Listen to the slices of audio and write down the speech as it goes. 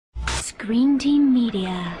Screen Team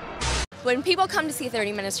Media. When people come to see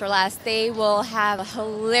 30 Minutes or Less, they will have a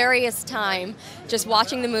hilarious time just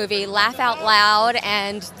watching the movie, laugh out loud,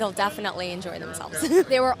 and they'll definitely enjoy themselves.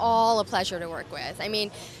 They were all a pleasure to work with. I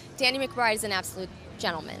mean, Danny McBride is an absolute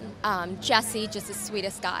gentleman. Jesse, just the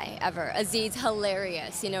sweetest guy ever. Aziz's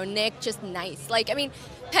hilarious. You know, Nick, just nice. Like, I mean,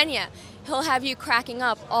 Pena, he'll have you cracking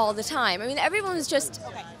up all the time. I mean, everyone's just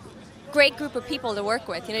great group of people to work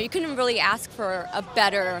with. You know, you couldn't really ask for a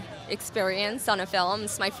better experience on a film.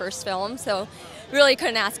 It's my first film, so really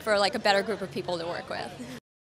couldn't ask for like a better group of people to work with.